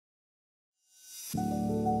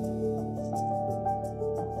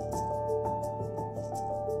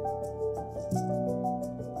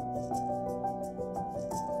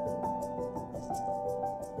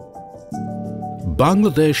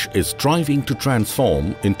Bangladesh is striving to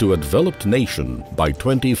transform into a developed nation by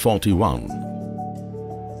 2041.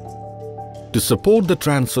 To support the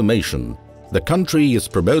transformation, the country is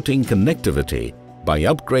promoting connectivity by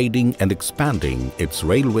upgrading and expanding its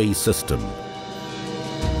railway system.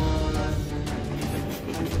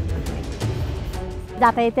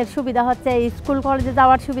 যাতায়াতের সুবিধা হচ্ছে, school কলেজে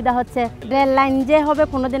যাওয়ার সুবিধা হচ্ছে, rail line যে হবে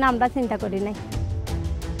কোনোদিন আমরা চিন্তা করি নাই।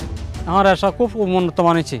 আমার আশা খুব উন্নত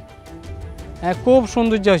মানেছি, খুব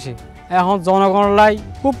সৌন্দর্য হয়েছে, এখন জনগণের লাই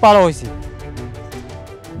খুব ভালো হয়েছে।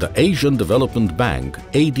 The Asian Development Bank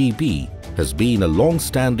 (ADB) has been a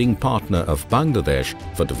long-standing partner of Bangladesh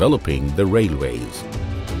for developing the railways.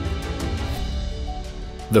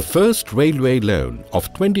 The first railway loan of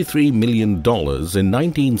 $23 million in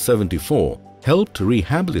 1974 helped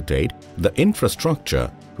rehabilitate the infrastructure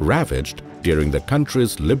ravaged during the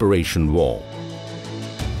country's liberation war.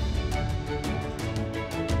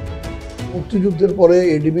 মুক্তিযুদ্ধের পরে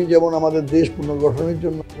ADB যেমন আমাদের দেশ পুনর্গঠনের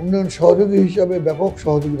জন্য উন্নয়ন সহযোগী হিসাবে ব্যাপক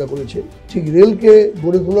সহযোগিতা করেছে, ঠিক রেলকে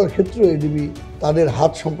গড়ে তোলার ক্ষেত্রে এডিবি তাদের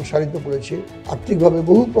হাত সম্প্রসারিত করেছে। আর্থিকভাবে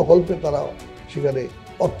বহু প্রকল্পে তারা সেখানে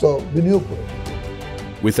অর্থ বিনিয়োগ করে।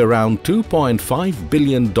 With around $2.5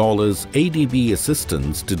 billion ADB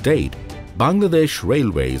assistance to date, Bangladesh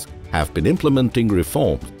Railways have been implementing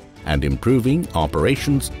reforms and improving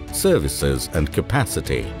operations, services and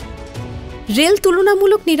capacity. Rail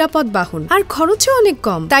তুলনামূলক নিরাপদ বাহন আর খরচও অনেক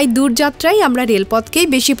কম, তাই দূরযাত্রায় আমরা রেলপথকেই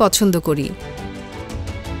বেশি পছন্দ করি।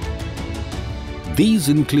 These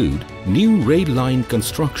include new rail line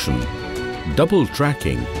construction, double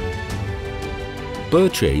tracking,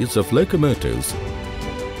 purchase of locomotives,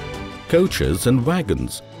 coaches and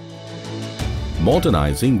wagons,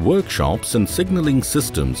 modernizing workshops and signaling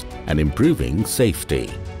systems and improving safety.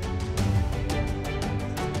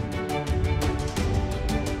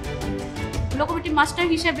 Locomotive master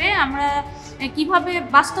হিসেবে আমরা কিভাবে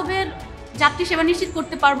বাস্তবের যাত্রী সেবা নিশ্চিত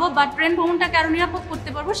করতে পারবো বা ট্রেন ভ্রমণটাকে আরো নিরাপদ করতে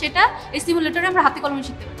পারবো সেটা এই সিমুলেটরে আমরা হাতে কলমে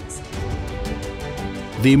শিখতে পারতেছি।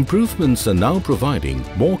 The improvements are now providing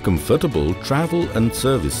more comfortable travel and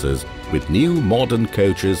services with new modern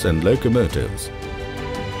coaches and locomotives.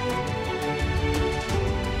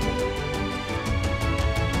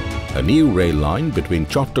 A new rail line between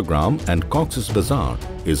Chattogram and Cox's Bazar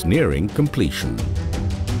is nearing completion.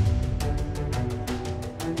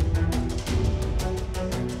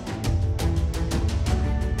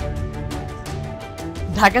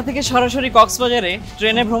 Dhaka থেকে সরাসরি কক্সবাজারে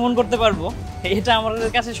ট্রেনে ভ্রমণ করতে পারবো, এটা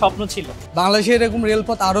আমাদের কাছে স্বপ্ন ছিল। বাংলাদেশে এরকম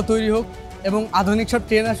রেলপথ আরো তৈরি হোক এবং আধুনিক সব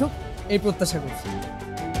ট্রেন আসুক, এই প্রত্যাশা করছি।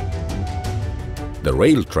 The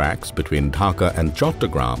rail tracks between Dhaka and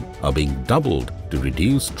Chattogram are being doubled to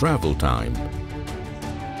reduce travel time.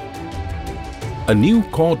 A new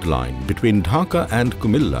cord line between Dhaka and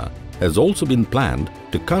Kumilla has also been planned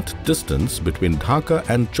to cut distance between Dhaka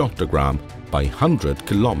and Chattogram by 100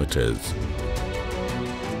 kilometers.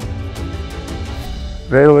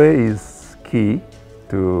 Railway is key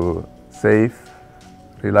to safe,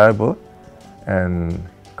 reliable and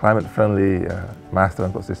climate-friendly mass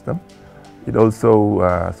transport system. It also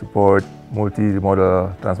supports multi-modal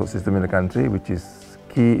transport system in the country, which is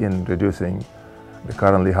key in reducing the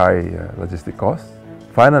currently high logistic costs.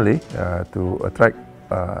 Finally, to attract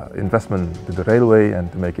investment to the railway and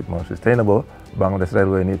to make it more sustainable, Bangladesh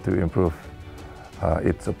Railway needs to improve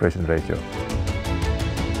its operation ratio.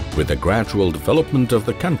 With the gradual development of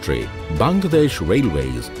the country, Bangladesh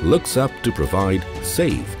Railways looks up to provide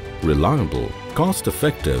safe, reliable,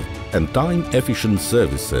 cost-effective and time-efficient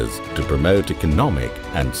services to promote economic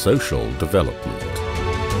and social development.